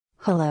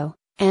Hello,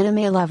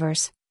 anime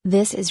lovers,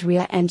 this is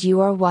Ria and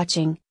you are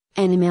watching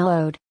Anime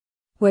Load,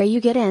 where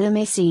you get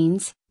anime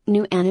scenes,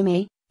 new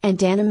anime,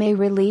 and anime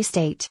release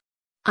date.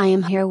 I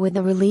am here with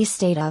the release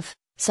date of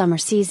Summer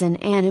Season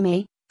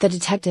Anime, The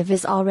Detective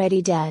is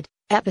Already Dead,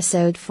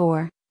 Episode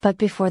 4, but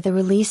before the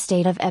release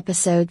date of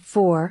Episode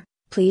 4,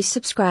 please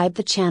subscribe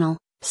the channel,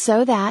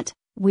 so that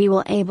we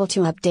will able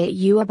to update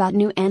you about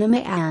new anime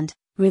and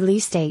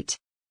release date.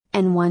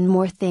 And one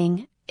more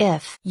thing,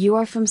 if you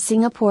are from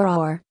Singapore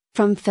or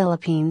from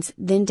Philippines,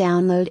 then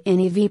download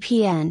any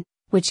VPN,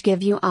 which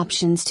give you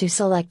options to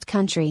select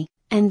country,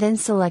 and then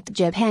select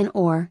Japan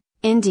or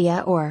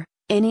India or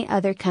any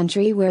other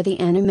country where the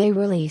anime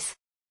release.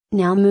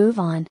 Now move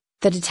on,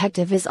 The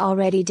Detective is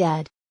Already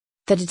Dead.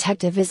 The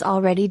Detective is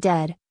Already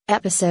Dead,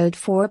 Episode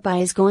 4 by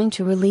is going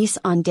to release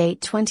on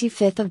date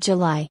 25th of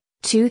July,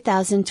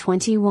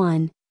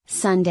 2021,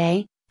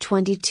 Sunday,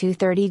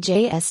 22:30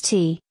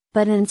 JST,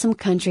 but in some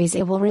countries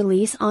it will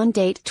release on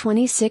date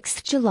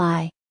 26th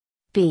July.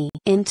 Be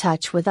in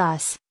touch with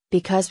us,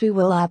 because we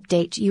will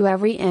update you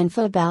every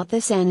info about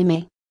this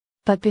anime.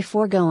 But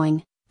before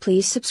going,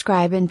 please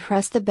subscribe and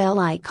press the bell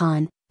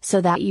icon,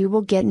 so that you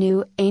will get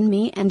new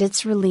anime and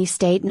its release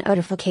date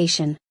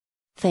notification.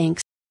 Thanks.